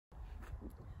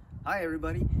Hi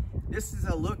everybody, this is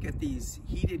a look at these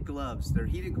heated gloves. They're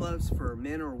heated gloves for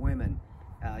men or women.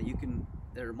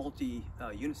 They're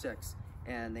unisex,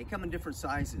 and they come in different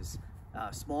sizes,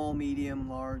 small, medium,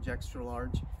 large, extra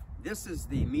large. This is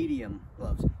the medium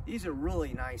gloves. These are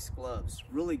really nice gloves,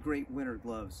 really great winter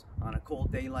gloves on a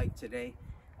cold day like today.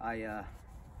 I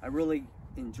really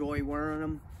enjoy wearing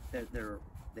them.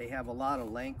 They have a lot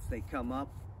of length. They come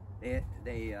up.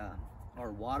 They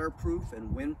are waterproof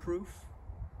and windproof.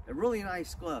 They're really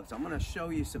nice gloves. I'm going to show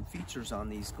you some features on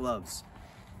these gloves.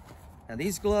 Now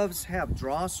these gloves have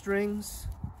drawstrings,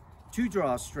 2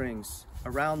 drawstrings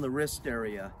around the wrist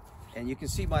area, and you can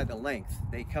see by the length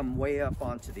they come way up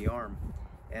onto the arm,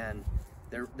 and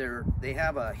they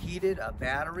have a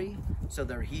battery, so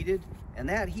they're heated, and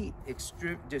that heat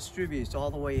distributes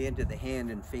all the way into the hand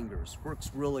and fingers.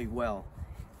 Works really well.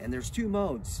 And there's 2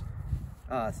 modes,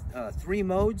 3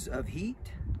 modes of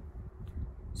heat.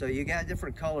 So you got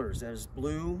different colors. There's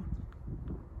blue,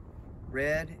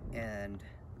 red, and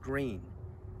green,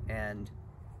 and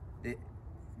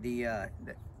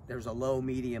there's a low,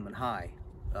 medium, and high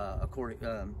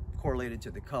correlated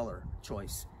to the color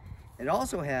choice. It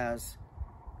also has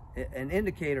an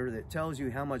indicator that tells you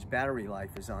how much battery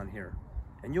life is on here,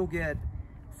 and you'll get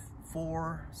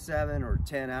 4, 7, or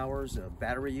 10 hours of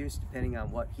battery use depending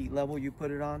on what heat level you put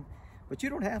it on. But you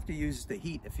don't have to use the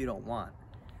heat if you don't want.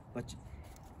 But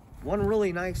one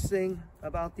really nice thing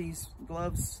about these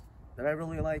gloves that I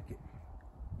really like,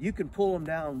 you can pull them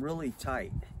down really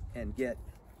tight and get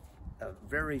a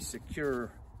very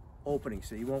secure opening,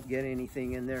 so you won't get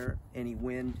anything in there, any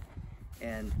wind.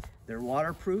 And they're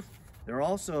waterproof. They're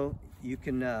also, you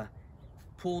can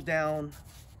pull down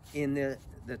in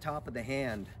the top of the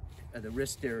hand, the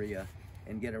wrist area,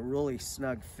 and get a really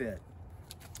snug fit.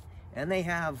 And they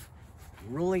have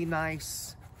really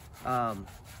nice,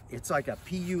 it's like a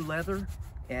PU leather,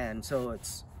 and so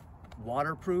it's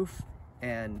waterproof,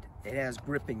 and it has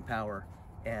gripping power,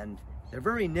 and they're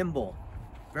very nimble,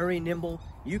 very nimble.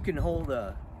 You can hold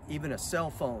even a cell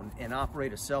phone and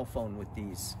operate a cell phone with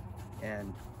these,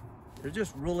 and they're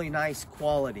just really nice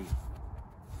quality,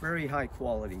 very high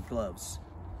quality gloves.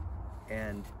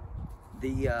 And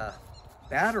the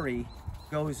battery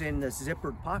goes in this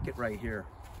zippered pocket right here,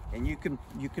 and you can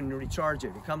recharge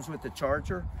it. It comes with the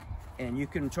charger, and you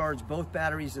can charge both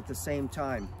batteries at the same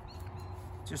time.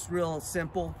 Just real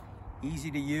simple, easy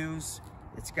to use.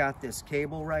 It's got this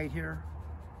cable right here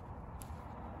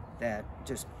that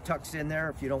just tucks in there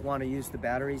if you don't want to use the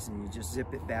batteries, and you just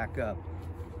zip it back up.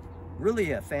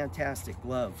 Really a fantastic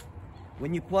glove.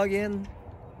 When you plug in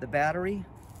the battery,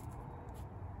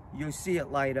 you'll see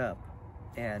it light up,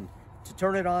 and to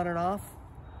turn it on and off,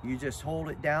 you just hold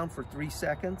it down for 3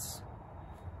 seconds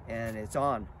and it's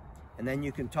on. And then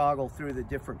you can toggle through the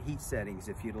different heat settings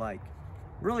if you'd like.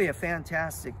 Really a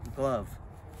fantastic glove.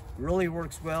 Really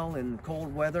works well in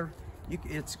cold weather.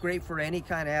 It's great for any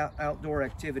kind of outdoor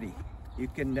activity. You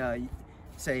can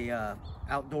say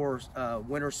outdoor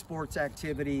winter sports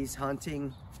activities,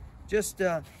 hunting, just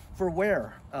for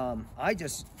wear. I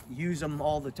just use them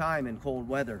all the time in cold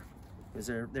weather because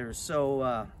they're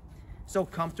so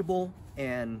comfortable,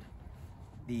 and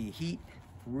the heat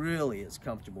really is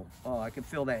comfortable. Oh, I can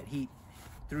feel that heat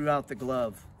throughout the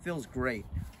glove. Feels great.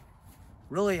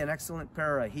 Really an excellent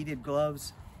pair of heated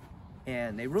gloves,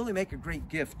 and they really make a great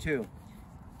gift too.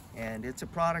 And it's a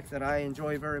product that I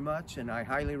enjoy very much, and I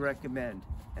highly recommend,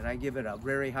 and I give it a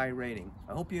very high rating.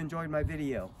 I hope you enjoyed my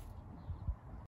video.